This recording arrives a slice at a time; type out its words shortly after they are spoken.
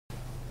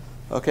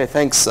Okay,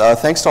 thanks.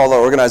 Thanks to all our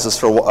organizers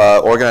for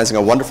organizing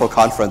a wonderful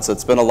conference.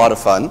 It's been a lot of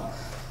fun.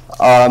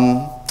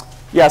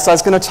 Yeah, so I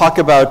was going to talk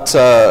about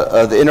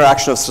the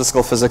interaction of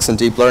statistical physics and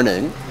deep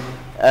learning.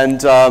 And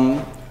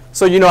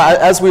so, you know,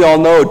 as we all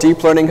know,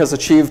 deep learning has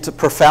achieved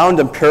profound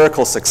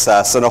empirical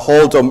success in a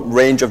whole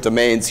range of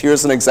domains.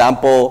 Here's an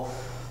example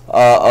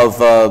of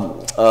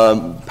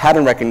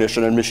pattern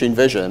recognition and machine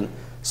vision.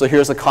 So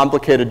here's a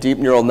complicated deep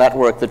neural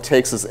network that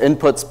takes as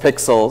inputs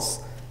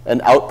pixels and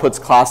outputs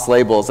class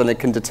labels, and it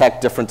can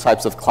detect different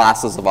types of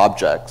classes of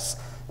objects,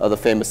 the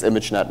famous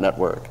ImageNet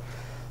network.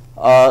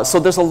 So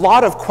there's a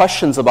lot of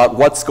questions about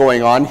what's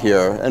going on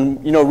here.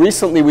 And you know,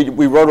 recently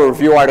we wrote a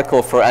review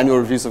article for Annual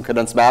Reviews of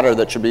Condensed Matter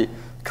that should be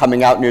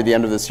coming out near the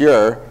end of this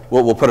year.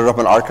 We'll put it up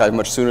in archive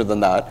much sooner than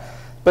that.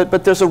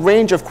 But there's a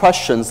range of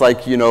questions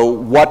like, you know,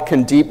 what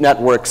can deep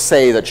networks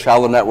say that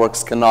shallow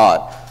networks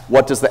cannot?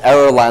 What does the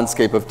error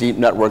landscape of deep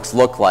networks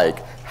look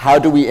like? How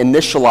do we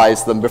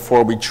initialize them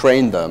before we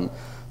train them?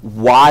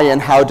 Why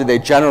and how do they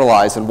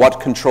generalize, and what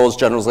controls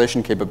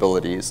generalization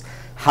capabilities?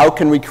 How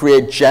can we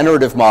create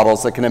generative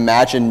models that can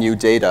imagine new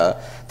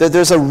data?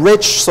 There's a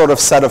rich sort of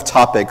set of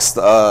topics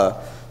that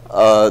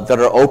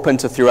are open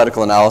to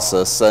theoretical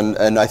analysis,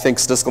 and I think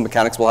statistical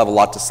mechanics will have a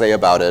lot to say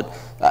about it,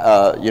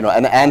 you know,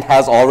 and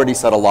has already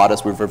said a lot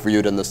as we've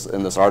reviewed in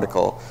this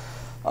article.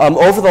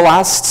 Over the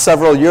last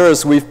several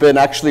years, we've been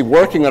actually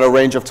working on a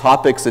range of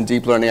topics in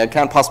deep learning. I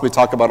can't possibly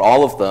talk about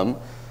all of them.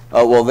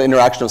 Well, the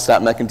interaction of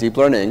StatMech and deep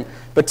learning.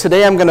 But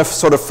today I'm going to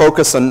sort of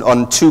focus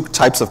on two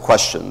types of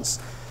questions.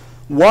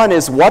 One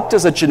is, what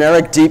does a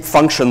generic deep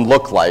function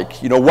look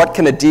like? You know, what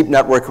can a deep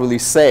network really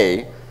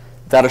say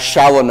that a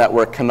shallow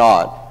network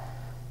cannot?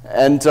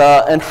 And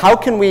how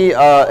can we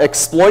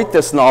exploit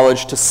this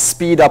knowledge to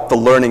speed up the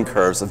learning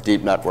curves of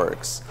deep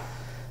networks?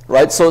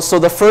 Right? So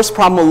the first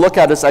problem we'll look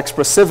at is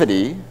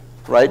expressivity.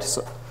 Right?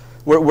 So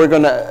we're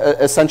going to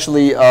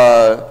essentially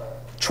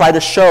try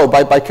to show,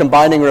 by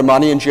combining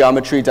Riemannian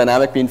geometry,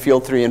 dynamic mean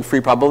field theory, and free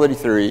probability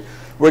theory,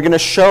 we're going to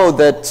show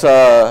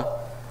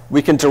that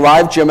we can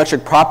derive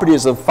geometric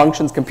properties of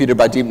functions computed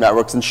by deep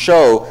networks and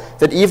show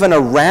that even a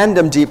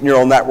random deep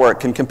neural network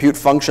can compute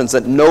functions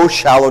that no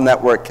shallow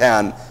network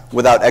can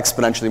without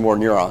exponentially more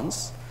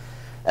neurons.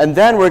 And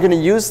then we're going to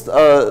use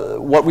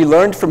what we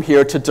learned from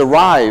here to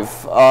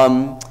derive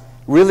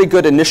really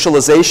good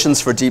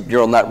initializations for deep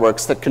neural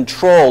networks that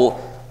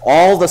control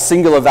all the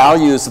singular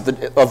values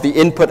of the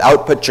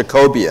input-output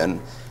Jacobian,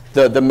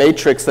 the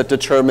matrix that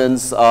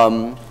determines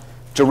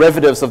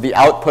derivatives of the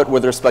output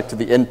with respect to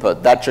the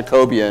input, that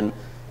Jacobian.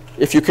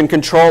 If you can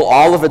control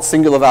all of its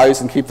singular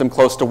values and keep them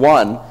close to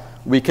 1,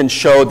 we can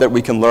show that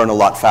we can learn a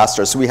lot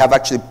faster. So we have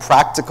actually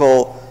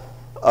practical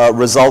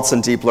results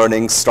in deep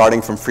learning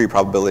starting from free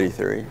probability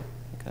theory.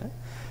 Okay.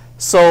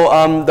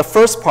 So the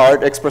first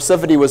part,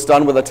 expressivity, was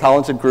done with a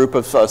talented group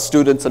of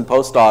students and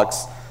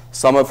postdocs,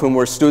 some of whom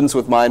were students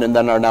with mine and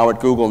then are now at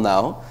Google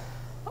now.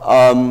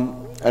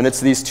 And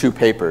it's these two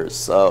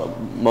papers,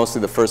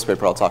 mostly the first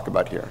paper I'll talk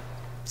about here.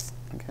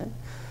 Okay.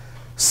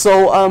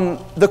 So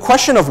the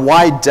question of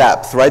why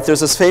depth, right?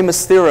 There's this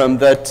famous theorem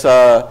that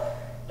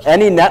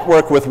any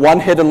network with one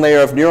hidden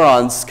layer of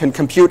neurons can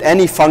compute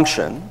any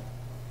function,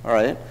 all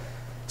right?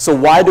 So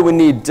why do we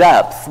need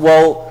depth?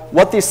 Well,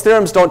 what these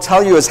theorems don't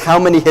tell you is how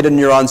many hidden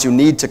neurons you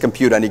need to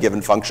compute any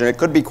given function. It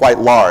could be quite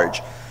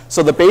large.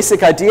 So the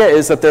basic idea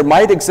is that there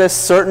might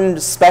exist certain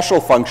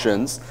special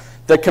functions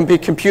that can be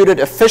computed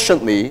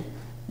efficiently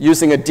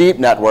using a deep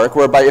network,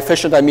 where by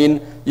efficient I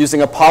mean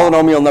using a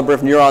polynomial number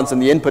of neurons in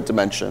the input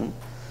dimension,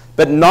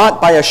 but not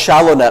by a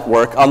shallow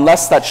network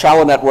unless that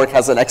shallow network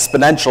has an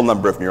exponential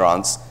number of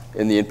neurons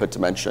in the input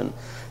dimension.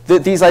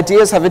 These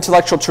ideas have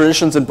intellectual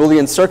traditions in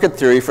Boolean circuit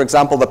theory. For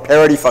example, the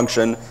parity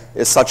function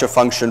is such a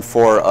function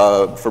for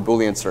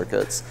Boolean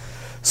circuits.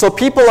 So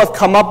people have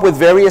come up with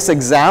various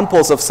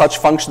examples of such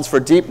functions for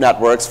deep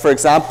networks. For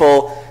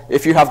example,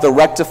 if you have the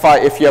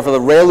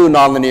ReLU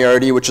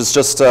nonlinearity, which is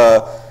just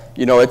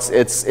you know,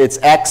 it's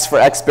x for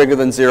x bigger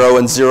than 0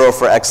 and 0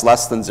 for x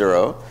less than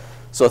 0.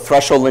 So a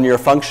threshold linear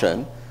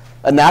function.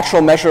 A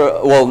natural measure,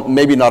 well,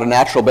 maybe not a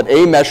natural, but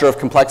a measure of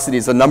complexity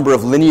is the number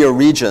of linear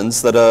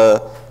regions that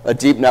a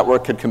deep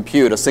network could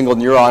compute, a single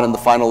neuron in the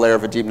final layer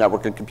of a deep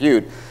network could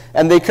compute.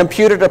 And they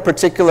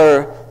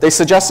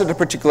suggested a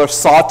particular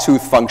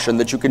sawtooth function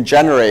that you can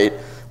generate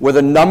where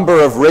the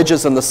number of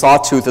ridges in the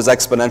sawtooth is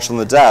exponential in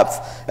the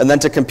depth. And then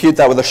to compute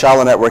that with a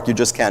shallow network, you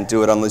just can't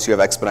do it unless you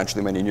have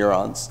exponentially many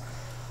neurons.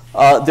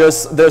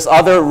 There's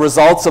other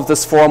results of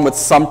this form with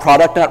sum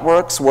product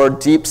networks, where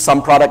deep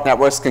sum product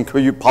networks can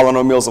compute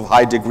polynomials of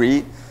high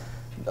degree.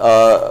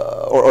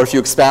 Or if you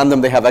expand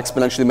them, they have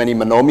exponentially many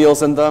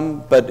monomials in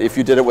them. But if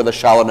you did it with a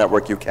shallow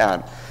network, you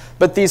can.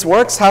 But these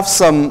works have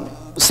some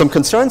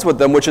concerns with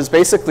them, which is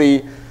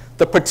basically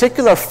the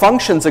particular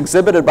functions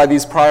exhibited by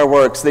these prior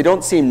works, they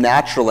don't seem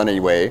natural in any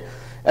way.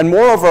 And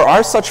moreover,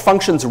 are such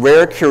functions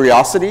rare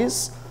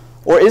curiosities?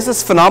 Or is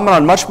this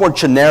phenomenon much more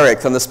generic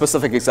than the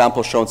specific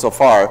example shown so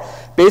far?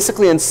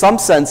 Basically, in some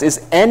sense,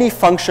 is any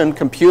function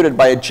computed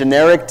by a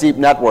generic deep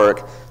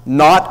network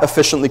not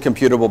efficiently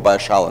computable by a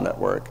shallow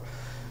network?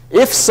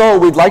 If so,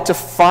 we'd like to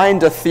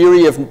find a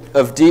theory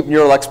of deep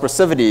neural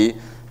expressivity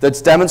that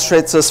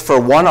demonstrates this for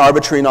 1,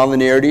 arbitrary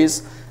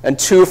nonlinearities, and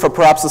 2, for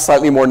perhaps a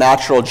slightly more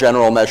natural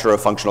general measure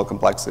of functional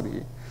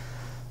complexity.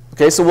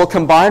 Okay, so we'll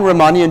combine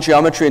Riemannian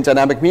geometry and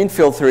dynamic mean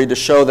field theory to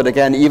show that,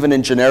 again, even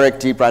in generic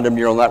deep random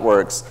neural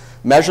networks,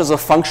 measures of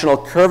functional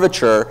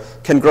curvature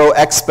can grow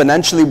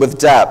exponentially with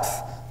depth,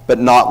 but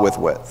not with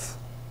width.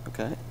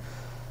 Okay?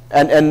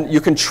 And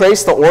you can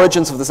trace the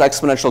origins of this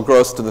exponential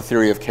growth to the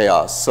theory of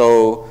chaos.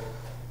 So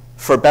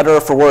for better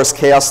or for worse,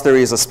 chaos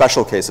theory is a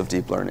special case of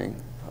deep learning.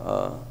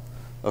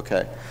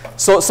 Okay.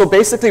 So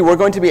basically, we're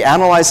going to be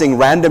analyzing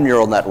random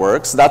neural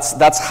networks.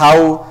 That's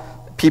how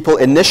people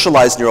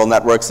initialize neural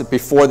networks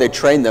before they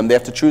train them. They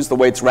have to choose the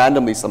weights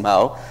randomly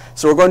somehow.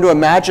 So we're going to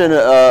imagine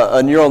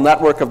a neural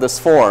network of this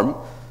form,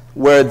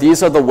 where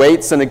these are the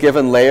weights in a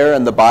given layer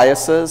and the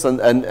biases,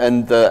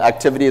 and the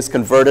activity is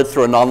converted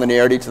through a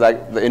nonlinearity to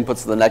the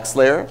inputs of the next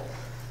layer.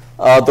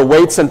 The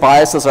weights and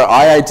biases are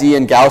IID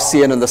and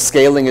Gaussian, and the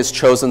scaling is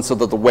chosen so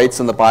that the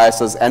weights and the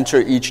biases enter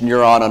each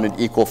neuron on an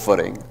equal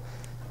footing.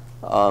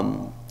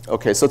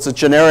 Okay, so it's a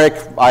generic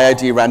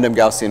IID random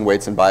Gaussian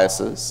weights and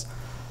biases.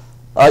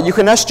 You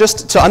can ask,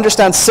 just to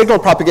understand signal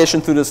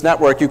propagation through this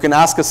network, you can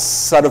ask a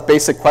set of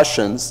basic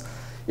questions.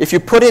 If you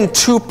put in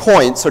 2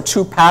 points or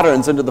 2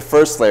 patterns into the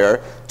first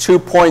layer, 2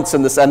 points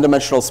in this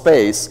n-dimensional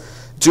space,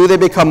 do they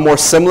become more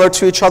similar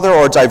to each other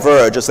or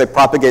diverge as they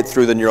propagate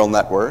through the neural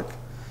network?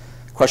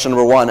 Question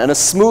number 1. And a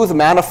smooth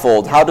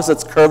manifold, how does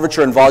its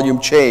curvature and volume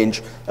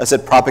change as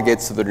it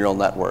propagates through the neural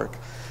network?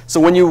 So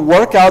when you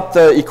work out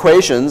the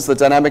equations, the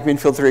dynamic mean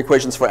field theory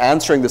equations for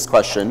answering this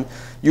question,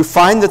 you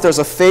find that there's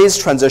a phase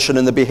transition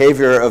in the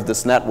behavior of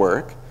this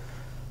network.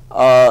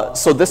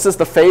 So this is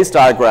the phase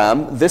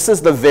diagram. This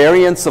is the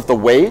variance of the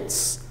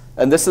weights,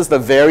 and this is the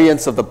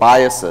variance of the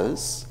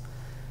biases.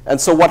 And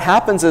so what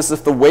happens is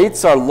if the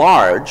weights are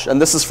large,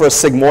 and this is for a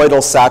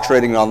sigmoidal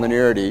saturating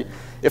nonlinearity,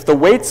 if the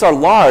weights are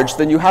large,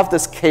 then you have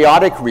this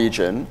chaotic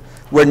region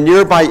where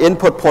nearby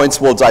input points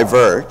will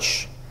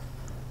diverge.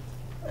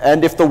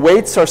 And if the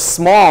weights are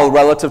small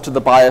relative to the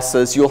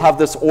biases, you'll have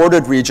this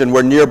ordered region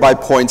where nearby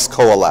points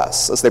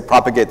coalesce as they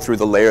propagate through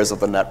the layers of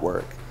the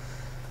network.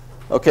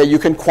 Okay, you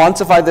can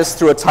quantify this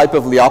through a type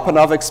of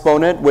Lyapunov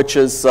exponent, which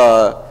is,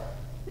 so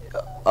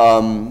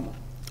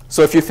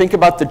if you think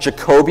about the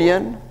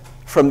Jacobian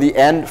from the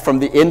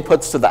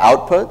inputs to the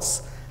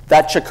outputs,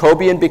 that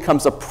Jacobian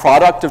becomes a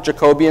product of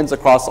Jacobians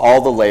across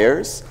all the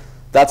layers.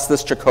 That's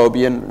this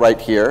Jacobian right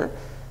here.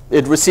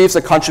 It receives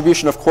a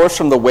contribution, of course,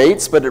 from the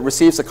weights, but it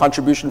receives a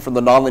contribution from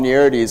the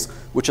nonlinearities,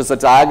 which is a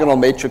diagonal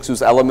matrix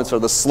whose elements are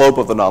the slope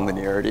of the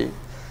nonlinearity.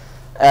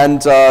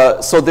 And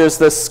so there's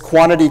this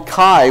quantity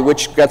chi,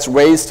 which gets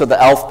raised to the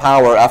nth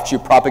power after you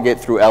propagate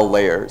through L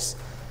layers.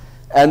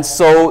 And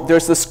so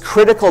there's this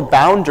critical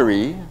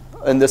boundary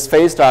in this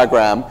phase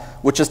diagram,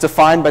 which is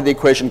defined by the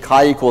equation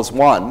chi equals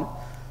 1.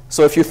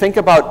 So if you think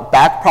about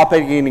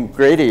backpropagating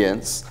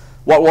gradients,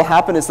 what will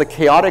happen is the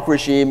chaotic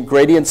regime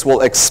gradients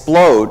will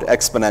explode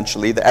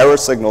exponentially. The error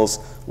signals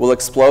will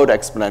explode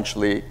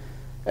exponentially.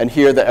 And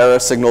here the error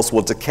signals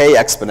will decay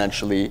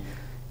exponentially.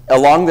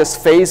 Along this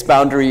phase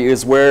boundary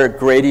is where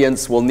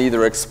gradients will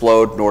neither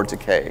explode nor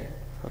decay.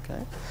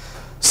 Okay?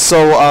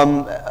 So,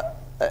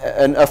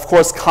 and of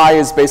course, chi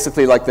is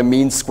basically like the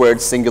mean squared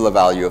singular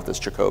value of this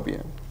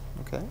Jacobian.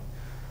 Okay?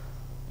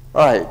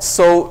 All right,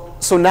 so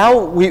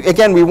now,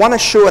 we want to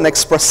show an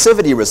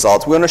expressivity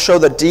result. We want to show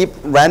that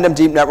random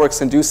deep networks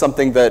can do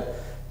something that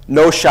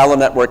no shallow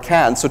network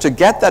can. So to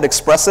get that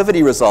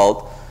expressivity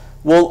result,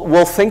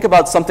 we'll think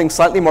about something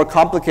slightly more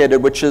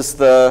complicated, which is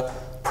the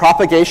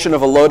propagation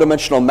of a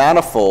low-dimensional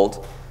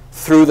manifold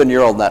through the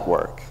neural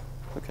network.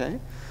 Okay?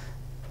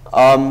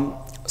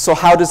 So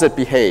how does it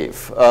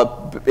behave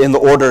in the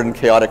ordered and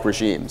chaotic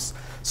regimes?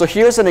 So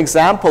here's an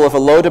example of a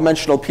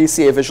low-dimensional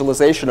PCA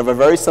visualization of a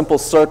very simple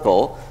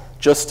circle,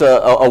 just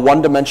a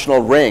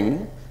one-dimensional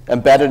ring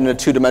embedded in a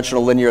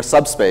two-dimensional linear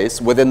subspace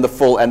within the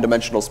full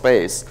n-dimensional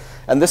space.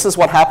 And this is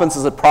what happens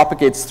as it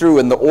propagates through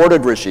in the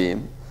ordered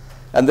regime.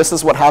 And this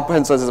is what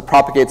happens as it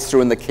propagates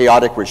through in the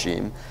chaotic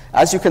regime.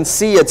 As you can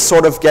see, it's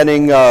sort of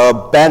getting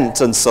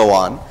bent and so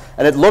on.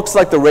 And it looks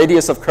like the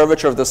radius of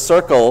curvature of the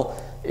circle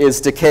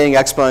is decaying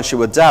exponentially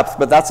with depth,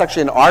 but that's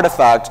actually an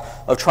artifact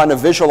of trying to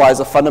visualize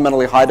a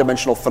fundamentally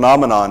high-dimensional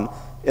phenomenon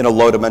in a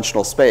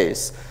low-dimensional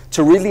space.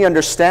 To really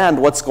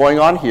understand what's going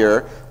on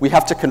here, we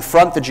have to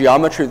confront the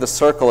geometry of the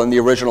circle in the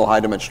original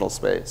high-dimensional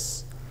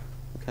space.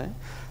 Okay?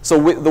 So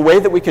the way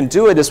that we can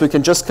do it is we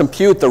can just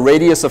compute the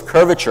radius of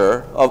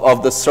curvature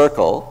of the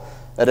circle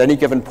at any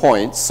given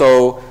point.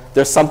 So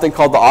there's something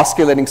called the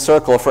osculating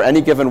circle. For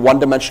any given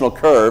one-dimensional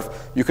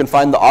curve, you can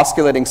find the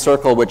osculating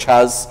circle which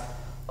has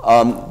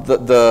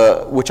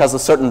which has a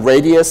certain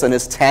radius and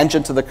is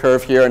tangent to the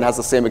curve here and has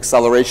the same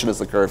acceleration as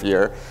the curve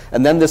here.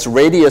 And then this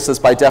radius is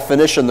by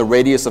definition the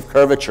radius of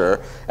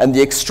curvature, and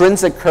the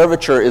extrinsic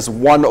curvature is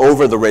 1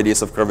 over the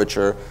radius of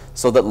curvature,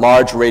 so that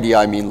large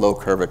radii mean low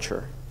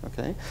curvature. Okay?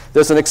 Okay?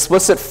 There's an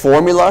explicit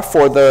formula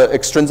for the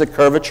extrinsic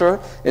curvature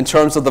in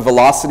terms of the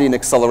velocity and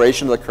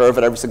acceleration of the curve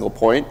at every single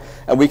point,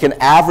 and we can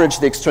average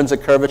the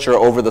extrinsic curvature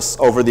over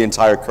the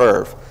entire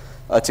curve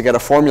to get a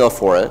formula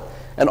for it.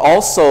 And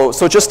also,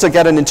 so just to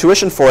get an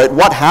intuition for it,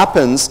 what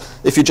happens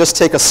if you just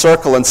take a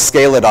circle and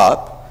scale it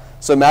up?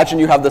 So imagine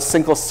you have this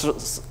single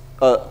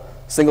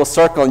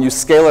circle and you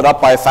scale it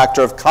up by a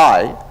factor of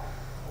chi.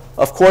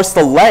 Of course,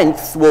 the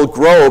length will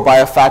grow by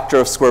a factor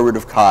of square root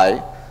of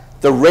chi.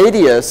 The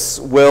radius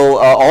will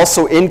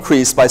also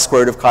increase by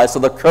square root of chi, so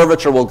the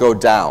curvature will go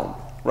down,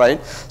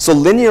 right? So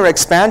linear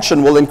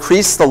expansion will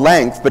increase the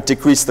length but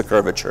decrease the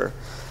curvature.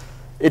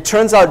 It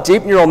turns out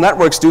deep neural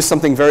networks do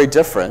something very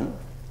different.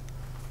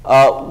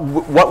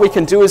 What we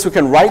can do is we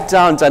can write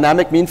down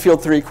dynamic mean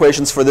field theory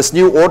equations for this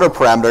new order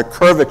parameter,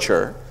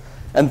 curvature,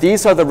 and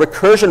these are the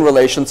recursion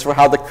relations for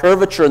how the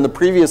curvature in the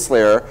previous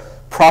layer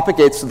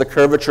propagates to the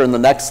curvature in the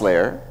next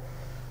layer.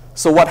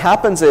 So what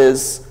happens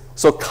is,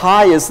 so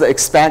chi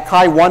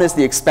 1 is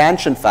the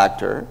expansion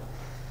factor.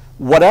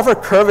 Whatever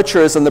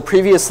curvature is in the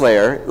previous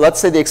layer, let's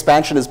say the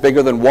expansion is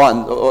bigger than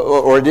 1,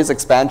 or it is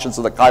expansion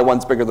so that chi 1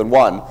 is bigger than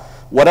 1.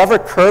 Whatever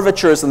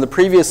curvature is in the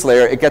previous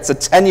layer, it gets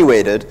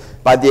attenuated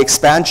by the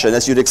expansion,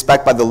 as you'd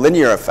expect by the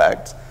linear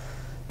effect.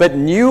 But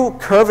new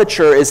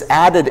curvature is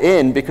added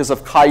in because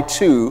of chi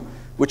 2,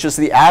 which is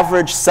the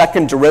average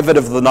second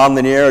derivative of the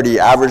nonlinearity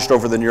averaged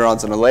over the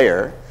neurons in a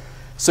layer.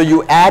 So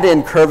you add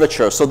in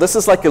curvature. So this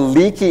is like a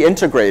leaky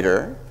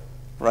integrator,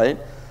 right?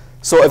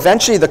 So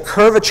eventually the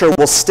curvature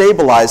will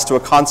stabilize to a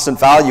constant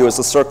value as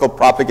the circle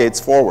propagates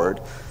forward.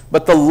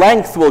 But the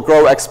length will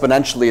grow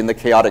exponentially in the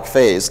chaotic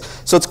phase.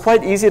 So it's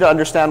quite easy to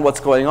understand what's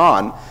going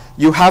on.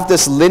 You have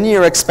this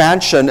linear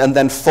expansion and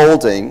then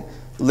folding,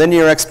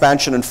 linear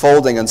expansion and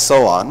folding and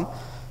so on,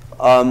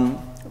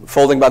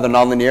 folding by the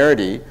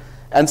nonlinearity.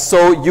 And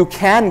so you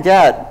can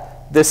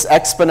get this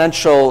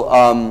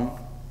exponential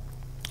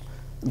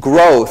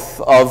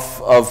growth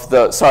of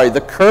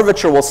the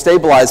curvature will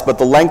stabilize, but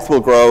the length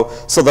will grow,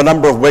 so the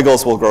number of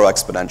wiggles will grow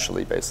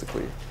exponentially,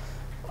 basically.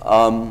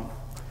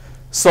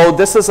 So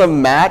this is a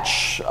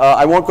match.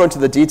 I won't go into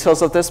the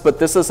details of this, but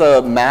this is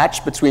a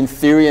match between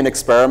theory and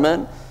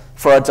experiment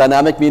for a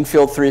dynamic mean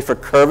field theory for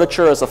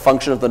curvature as a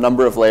function of the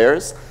number of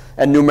layers,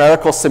 and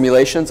numerical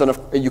simulations. And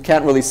you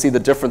can't really see the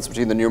difference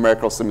between the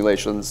numerical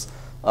simulations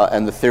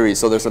and the theory,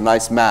 so there's a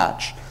nice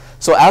match.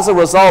 So as a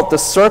result, the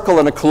circle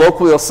in a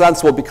colloquial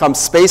sense will become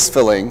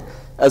space-filling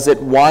as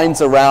it winds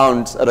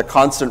around at a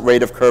constant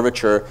rate of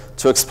curvature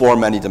to explore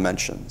many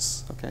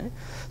dimensions. Okay?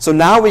 So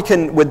now we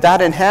can, with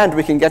that in hand,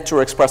 we can get to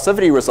our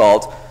expressivity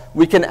result.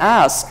 We can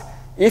ask,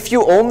 if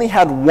you only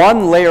had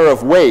one layer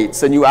of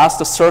weights and you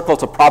asked a circle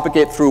to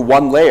propagate through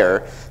one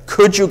layer,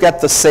 could you get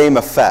the same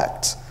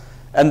effect?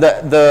 And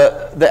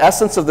the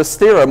essence of this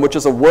theorem, which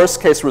is a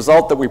worst-case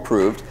result that we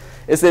proved,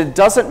 is that it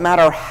doesn't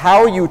matter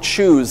how you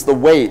choose the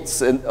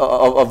weights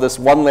of this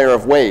one layer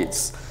of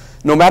weights.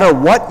 No matter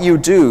what you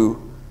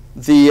do,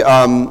 the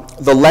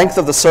length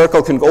of the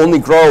circle can only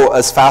grow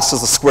as fast as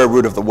the square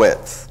root of the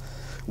width,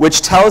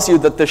 which tells you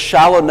that the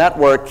shallow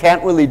network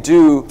can't really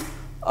do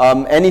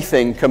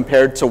anything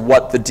compared to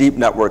what the deep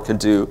network could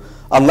do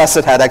unless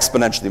it had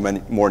exponentially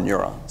many more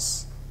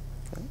neurons.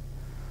 Okay.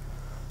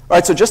 All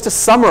right, so just to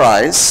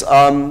summarize,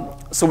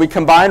 so we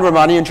combined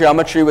Riemannian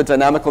geometry with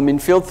dynamical mean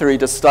field theory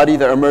to study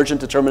the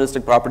emergent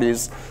deterministic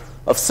properties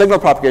of signal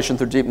propagation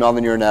through deep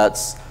nonlinear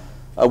nets.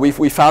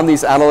 We found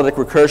these analytic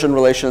recursion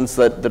relations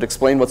that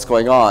explain what's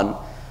going on.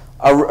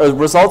 Our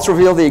results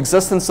reveal the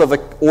existence of an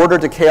order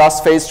to chaos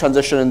phase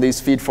transition in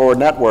these feed-forward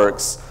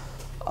networks,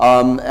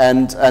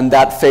 and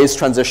that phase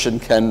transition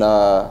can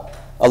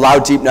allow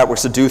deep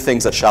networks to do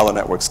things that shallow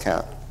networks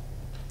can't.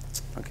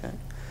 Okay.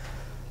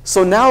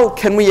 So now,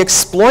 can we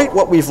exploit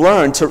what we've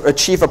learned to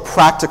achieve a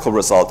practical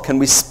result? Can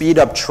we speed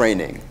up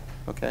training?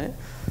 Okay.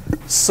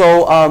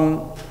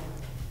 So,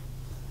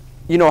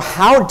 you know,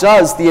 how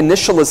does the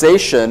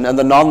initialization and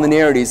the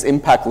nonlinearities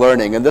impact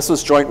learning? And this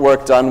was joint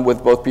work done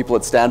with both people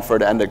at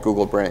Stanford and at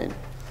Google Brain.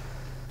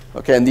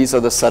 Okay, and these are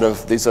a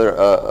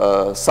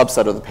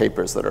subset of the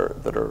papers that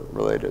are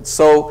related.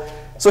 So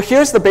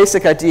here's the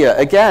basic idea.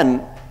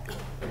 Again,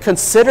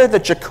 consider the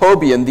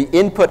Jacobian, the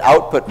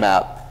input-output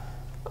map,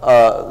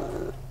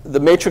 the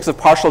matrix of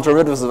partial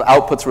derivatives of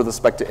outputs with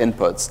respect to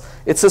inputs.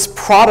 It's this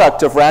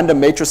product of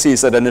random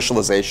matrices at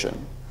initialization.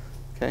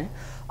 Okay?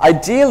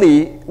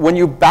 Ideally, when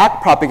you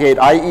backpropagate,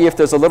 i.e. if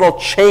there's a little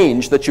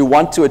change that you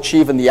want to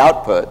achieve in the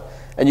output,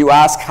 and you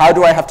ask, how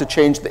do I have to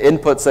change the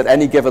inputs at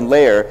any given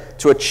layer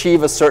to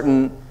achieve a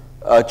certain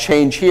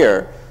change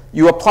here,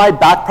 you apply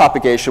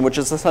backpropagation, which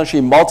is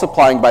essentially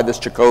multiplying by this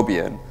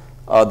Jacobian,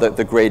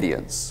 the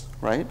gradients,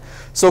 right?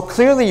 So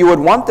clearly you would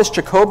want this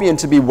Jacobian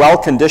to be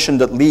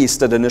well-conditioned at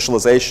least at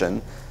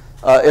initialization.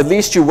 At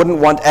least you wouldn't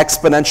want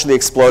exponentially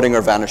exploding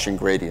or vanishing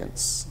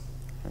gradients.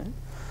 Right?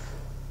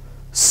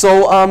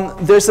 So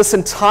there's this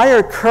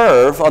entire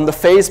curve on the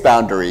phase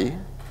boundary,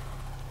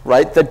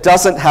 right, that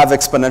doesn't have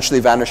exponentially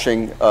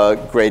vanishing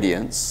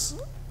gradients,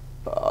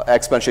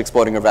 exponentially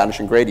exploding or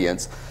vanishing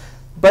gradients.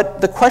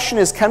 But the question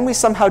is, can we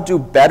somehow do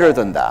better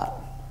than that?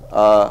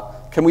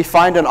 Can we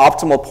find an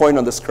optimal point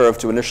on this curve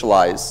to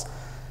initialize?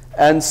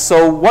 And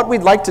so what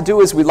we'd like to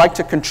do is we'd like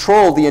to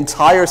control the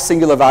entire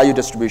singular value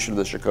distribution of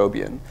the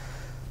Jacobian.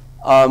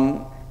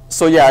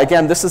 So yeah,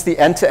 again, this is the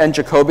end-to-end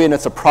Jacobian.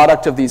 It's a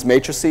product of these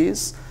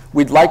matrices.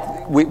 We will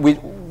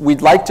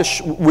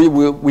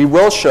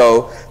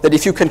show that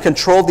if you can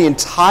control the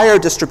entire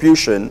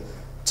distribution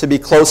to be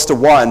close to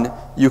 1,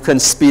 you can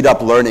speed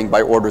up learning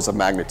by orders of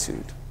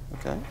magnitude.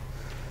 Okay?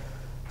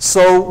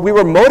 So we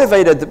were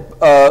motivated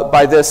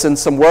by this in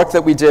some work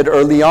that we did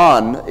early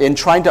on in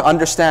trying to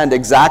understand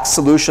exact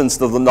solutions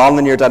to the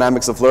nonlinear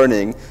dynamics of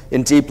learning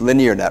in deep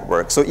linear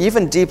networks. So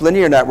even deep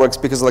linear networks,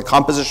 because of the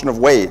composition of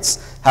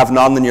weights, have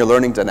nonlinear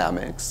learning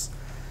dynamics.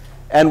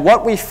 And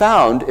what we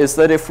found is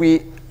that if we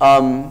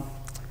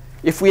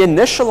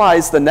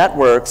initialize the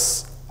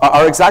networks,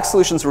 our exact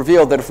solutions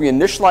revealed that if we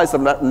initialize the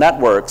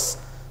networks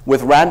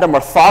with random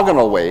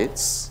orthogonal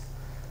weights,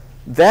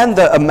 then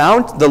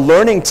the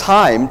learning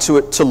time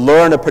to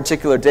learn a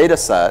particular data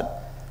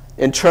set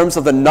in terms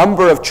of the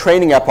number of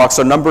training epochs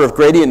or number of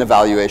gradient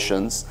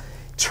evaluations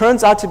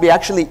turns out to be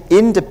actually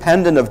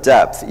independent of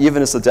depth,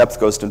 even as the depth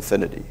goes to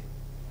infinity.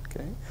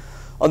 Okay?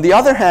 On the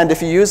other hand,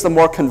 if you use the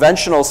more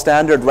conventional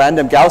standard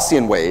random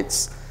Gaussian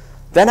weights,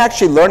 then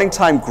actually learning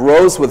time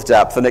grows with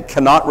depth and it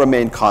cannot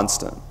remain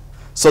constant.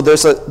 So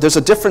there's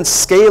a different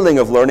scaling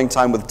of learning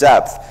time with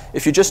depth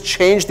if you just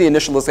change the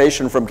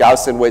initialization from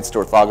Gaussian weights to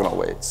orthogonal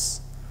weights.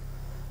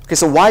 Okay,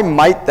 so why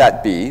might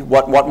that be?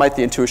 What might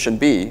the intuition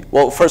be?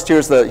 Well, first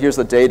here's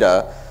the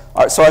data.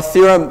 So our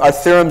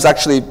theorems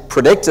actually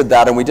predicted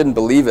that, and we didn't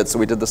believe it, so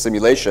we did the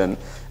simulation,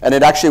 and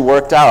it actually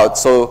worked out.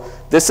 So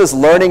this is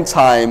learning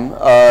time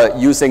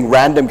using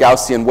random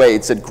Gaussian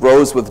weights. It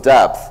grows with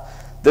depth.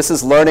 This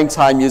is learning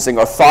time using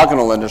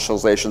orthogonal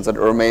initializations, and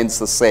it remains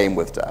the same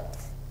with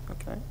depth.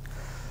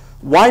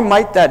 Why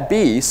might that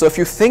be? So if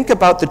you think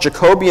about the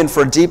Jacobian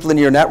for a deep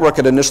linear network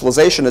at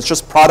initialization, it's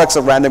just products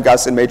of random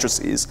Gaussian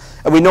matrices.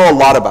 And we know a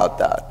lot about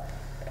that.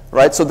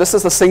 Right? So this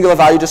is the singular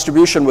value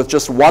distribution with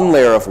just one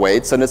layer of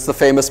weights, and it's the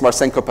famous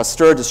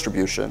Marchenko-Pasteur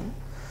distribution.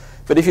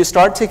 But if you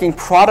start taking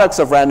products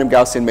of random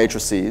Gaussian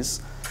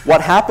matrices, what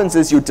happens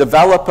is you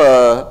develop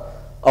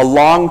a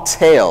long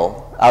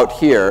tail out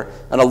here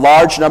and a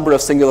large number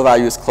of singular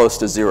values close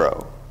to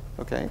 0.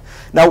 Okay.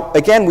 Now,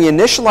 again, we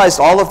initialized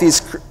all of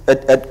these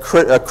at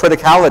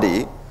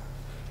criticality,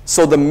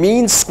 so the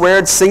mean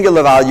squared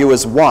singular value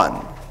is 1.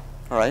 All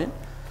right?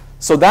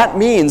 So that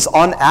means,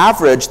 on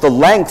average, the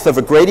length of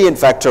a gradient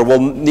vector will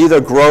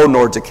neither grow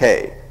nor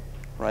decay.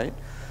 Right?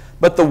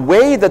 But the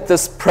way that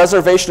this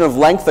preservation of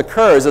length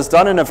occurs is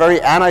done in a very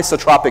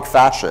anisotropic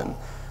fashion.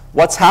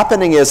 What's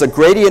happening is a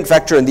gradient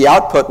vector in the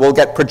output will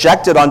get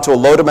projected onto a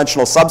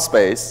low-dimensional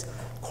subspace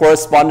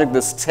corresponding to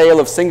this tail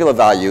of singular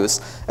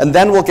values, and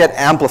then will get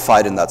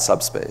amplified in that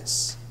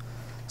subspace.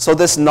 So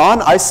this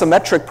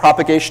non-isometric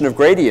propagation of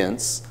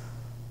gradients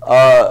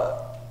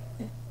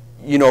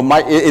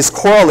is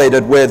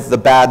correlated with the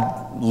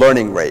bad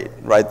learning rate,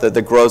 right,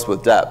 that grows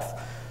with depth.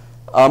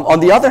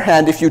 On the other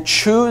hand, if you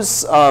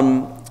choose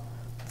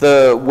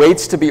the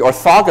weights to be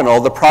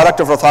orthogonal, the product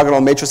of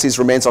orthogonal matrices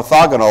remains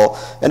orthogonal,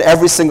 and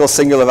every single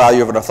singular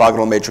value of an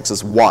orthogonal matrix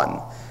is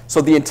 1.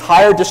 So the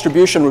entire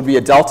distribution would be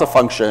a delta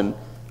function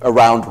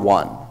around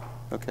 1.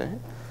 Okay?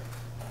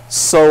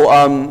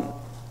 So,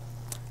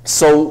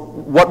 so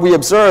what we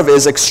observe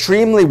is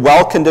extremely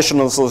well-conditioned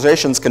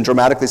initializations can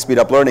dramatically speed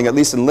up learning, at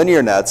least in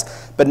linear nets.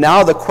 But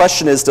now the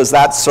question is, does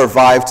that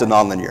survive to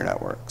nonlinear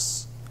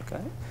networks?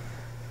 Okay?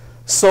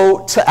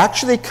 So to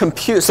actually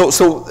compute,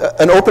 so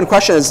an open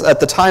question at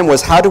the time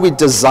was, how do we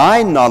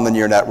design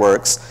nonlinear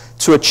networks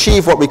to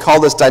achieve what we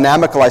call this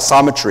dynamical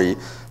isometry,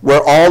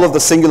 where all of the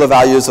singular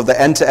values of the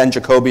end-to-end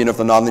Jacobian of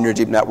the nonlinear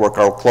deep network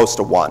are close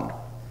to 1?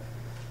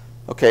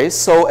 Okay,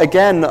 so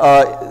again,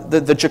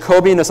 the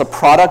Jacobian is a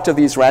product of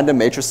these random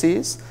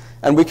matrices,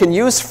 and we can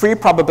use free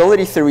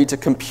probability theory to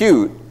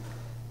compute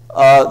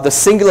the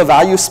singular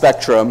value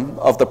spectrum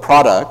of the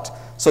product.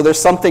 So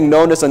there's something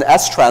known as an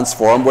S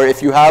transform, where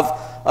if you have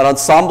an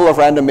ensemble of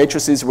random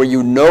matrices where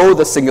you know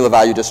the singular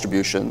value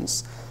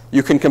distributions,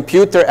 you can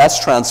compute their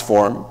S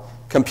transform,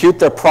 compute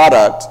their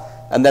product,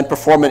 and then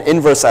perform an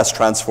inverse S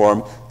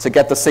transform to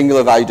get the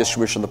singular value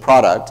distribution of the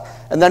product.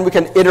 And then we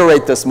can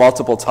iterate this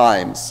multiple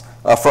times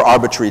for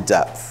arbitrary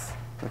depth.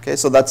 Okay,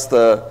 so that's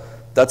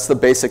the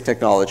basic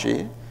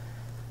technology.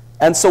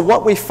 And so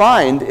what we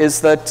find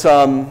is that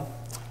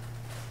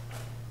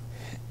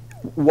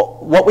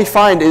what we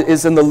find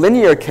is in the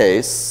linear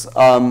case,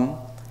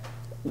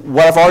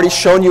 what I've already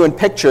shown you in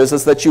pictures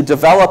is that you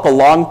develop a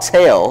long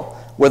tail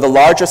where the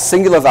largest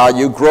singular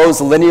value grows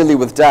linearly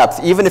with depth,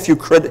 even if you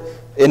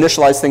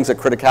initialize things at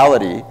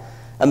criticality.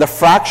 And the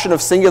fraction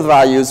of singular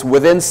values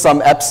within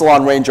some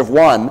epsilon range of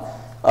 1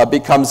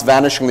 becomes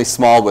vanishingly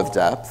small with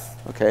depth.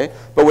 Okay?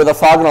 But with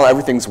orthogonal,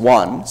 everything's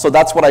 1. So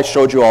that's what I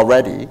showed you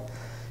already.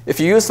 If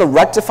you use the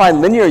rectified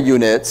linear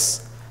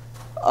units,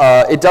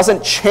 it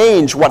doesn't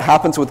change what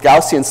happens with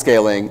Gaussian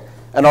scaling,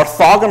 and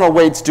orthogonal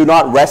weights do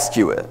not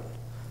rescue it.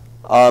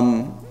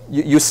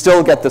 You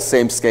still get the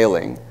same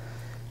scaling.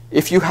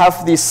 If you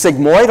have these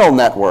sigmoidal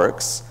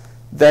networks,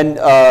 then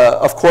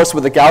of course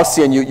with the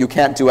Gaussian you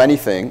can't do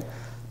anything.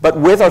 But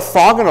with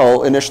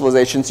orthogonal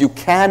initializations, you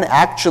can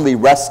actually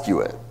rescue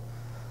it.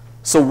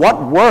 So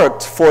what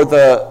worked for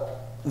the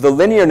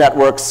linear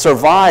network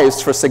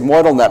survives for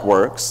sigmoidal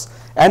networks,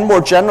 and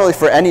more generally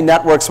for any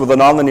networks with a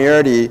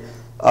nonlinearity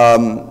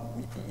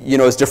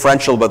is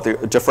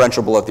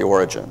differentiable at the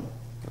origin.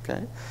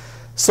 Okay?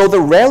 So the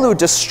ReLU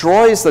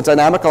destroys the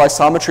dynamical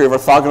isometry of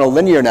orthogonal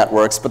linear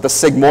networks, but the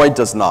sigmoid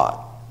does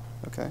not.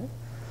 Okay?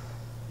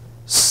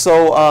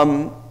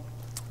 So,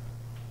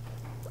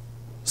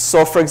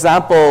 for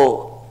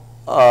example,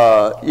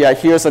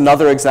 here's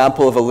another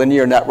example of a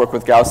linear network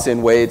with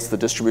Gaussian weights. The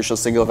distribution of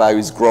singular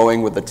values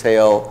growing with the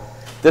tail.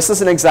 This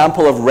is an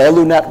example of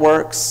ReLU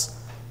networks.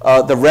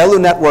 The ReLU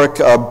network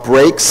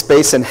breaks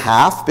space in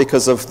half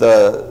because of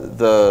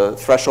the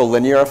threshold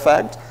linear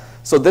effect.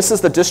 So this is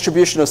the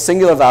distribution of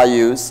singular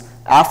values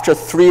after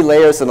 3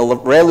 layers in a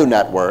ReLU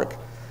network.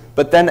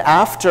 But then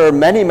after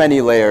many,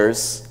 many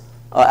layers,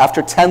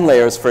 after 10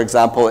 layers, for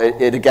example,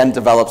 it again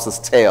develops this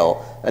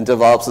tail and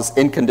develops this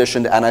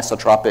inconditioned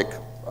anisotropic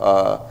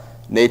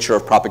nature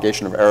of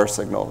propagation of error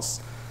signals.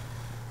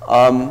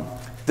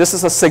 This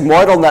is a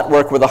sigmoidal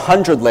network with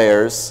 100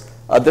 layers.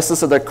 This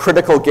is at a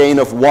critical gain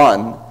of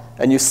 1,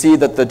 and you see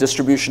that the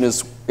distribution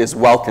is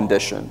well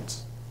conditioned.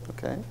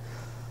 Okay?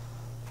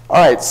 All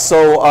right,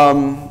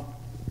 so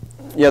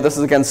this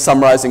is again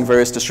summarizing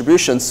various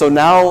distributions. So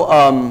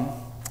now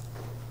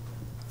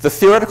the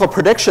theoretical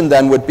prediction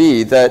then would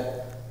be that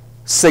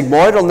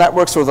sigmoidal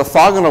networks with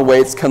orthogonal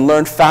weights can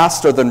learn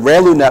faster than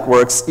ReLU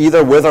networks,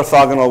 either with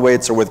orthogonal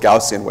weights or with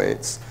Gaussian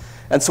weights.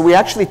 And so we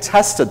actually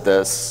tested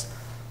this.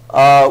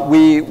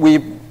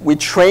 We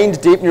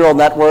trained deep neural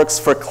networks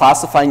for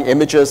classifying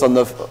images on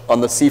the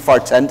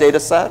CFAR10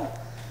 data set.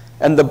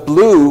 And the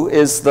blue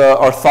is the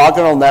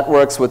orthogonal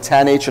networks with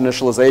tan-H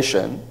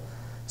initialization.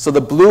 So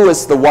the blue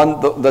is the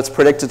one that's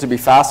predicted to be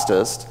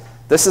fastest.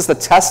 This is the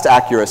test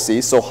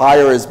accuracy, so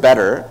higher is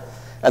better.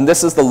 And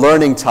this is the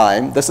learning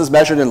time. This is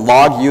measured in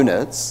log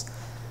units.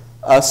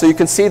 So you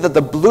can see that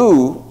the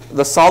blue,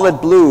 the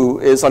solid blue,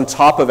 is on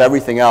top of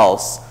everything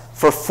else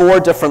for 4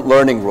 different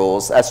learning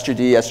rules: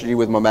 SGD, SGD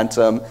with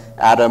momentum,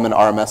 atom, and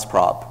RMS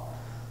prop.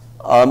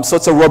 So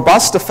it's a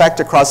robust effect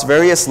across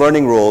various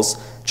learning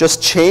rules,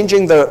 just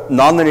changing the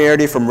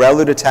nonlinearity from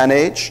ReLU to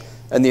tan-H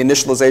and the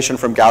initialization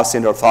from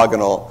Gaussian to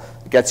orthogonal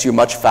gets you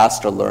much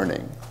faster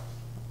learning.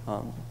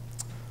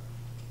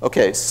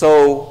 Okay,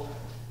 so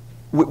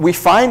we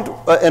find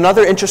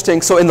another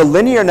interesting, so in the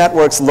linear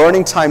networks,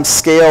 learning time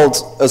scaled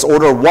as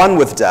order 1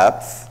 with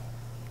depth,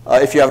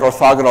 if you have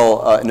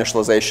orthogonal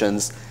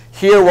initializations.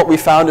 Here what we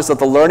found is that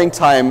the learning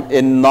time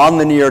in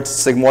nonlinear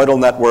sigmoidal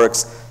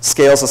networks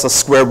scales as a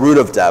square root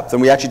of depth,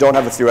 and we actually don't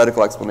have a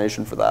theoretical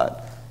explanation for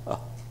that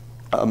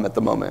at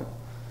the moment.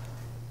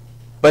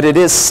 But it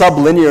is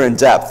sublinear in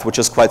depth, which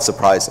is quite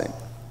surprising.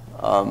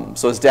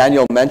 So as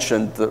Daniel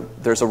mentioned,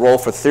 there's a role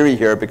for theory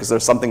here because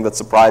there's something that's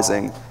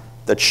surprising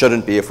that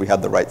shouldn't be if we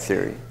had the right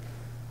theory.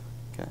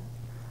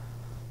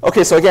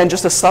 Okay, so again,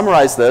 just to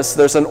summarize this,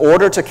 there's an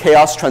order to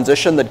chaos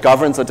transition that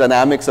governs the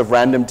dynamics of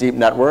random deep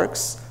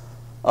networks,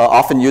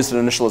 often used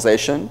in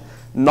initialization.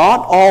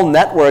 Not all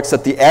networks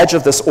at the edge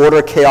of this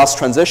order chaos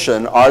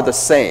transition are the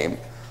same.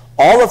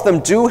 All of them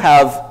do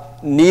have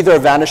neither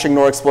vanishing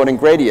nor exploding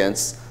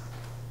gradients,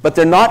 but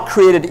they're not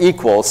created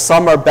equal.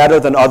 Some are better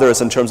than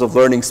others in terms of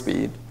learning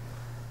speed.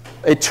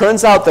 It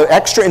turns out the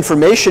extra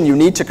information you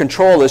need to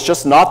control is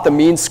just not the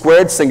mean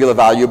squared singular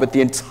value, but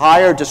the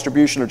entire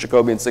distribution of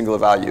Jacobian singular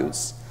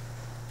values.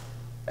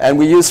 And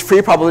we use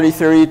free probability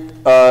theory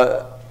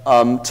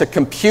to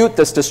compute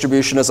this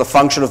distribution as a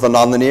function of the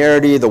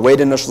nonlinearity, the weight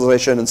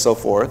initialization, and so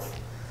forth.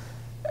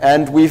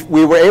 And we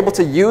were able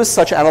to use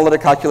such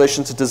analytic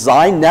calculations to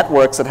design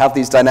networks that have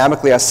these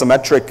dynamically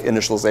asymmetric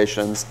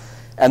initializations,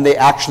 and they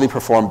actually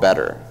perform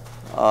better.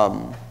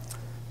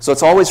 So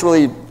it's always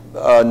really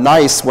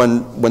nice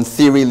when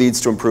theory leads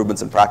to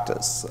improvements in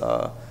practice.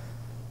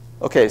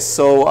 Okay,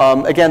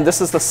 so again, this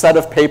is the set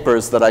of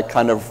papers that I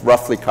kind of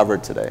roughly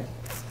covered today.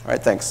 All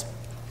right, thanks.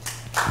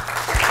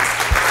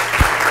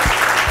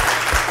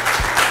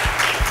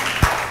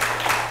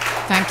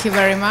 Thank you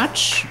very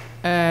much.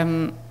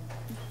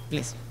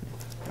 Please.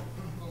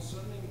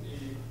 Concerning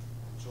the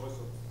choice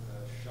of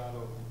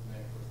shallow deep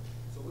networks,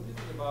 so what do you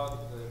think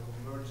about the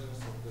convergence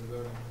of the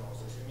learning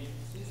process? I mean,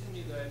 it seems to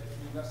me that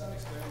we have some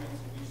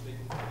experiments in which they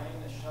could train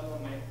a shallow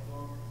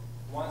network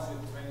once you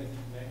train a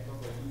deep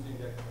network by using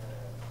the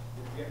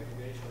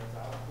reactivation as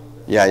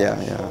output. Yeah.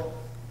 Show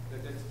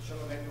that the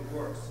shallow network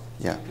works.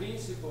 Yeah. In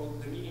principle,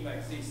 the minima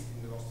exist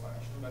in the loss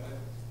function, but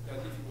they are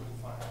difficult to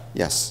find.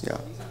 Yes, yeah.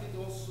 Isn't it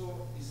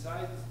also,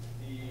 besides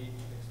the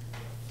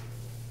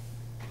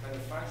kind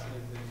of function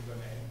that you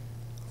implement,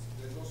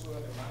 there's also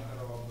a matter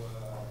of...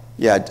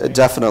 Yeah,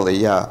 definitely,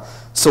 yeah.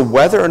 So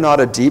whether or not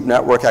a deep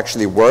network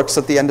actually works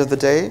at the end of the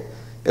day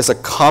is a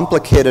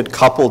complicated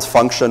coupled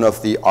function of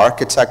the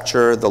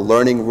architecture, the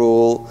learning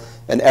rule,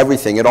 and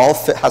everything. It all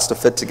has to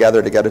fit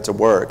together to get it to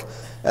work.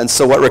 And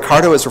so what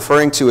Ricardo is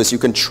referring to is you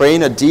can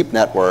train a deep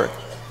network,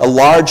 a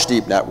large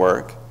deep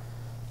network,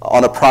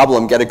 on a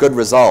problem, get a good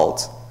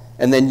result,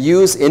 and then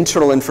use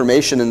internal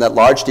information in that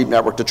large deep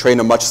network to train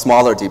a much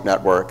smaller deep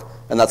network,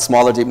 and that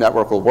smaller deep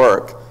network will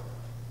work.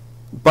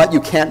 But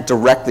you can't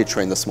directly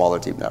train the smaller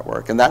deep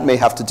network, and that may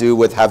have to do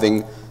with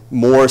having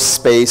more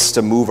space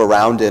to move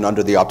around in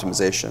under the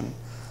optimization.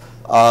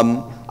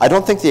 I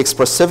don't think the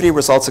expressivity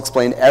results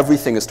explain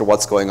everything as to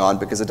what's going on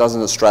because it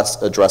doesn't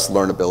address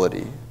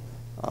learnability.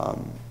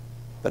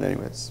 But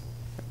anyways.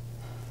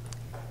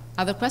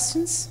 Other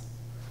questions?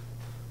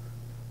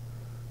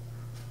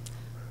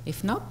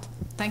 If not,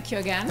 thank you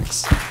again.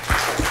 Thanks.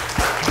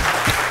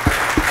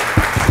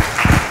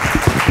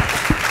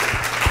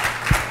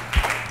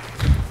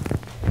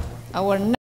 Our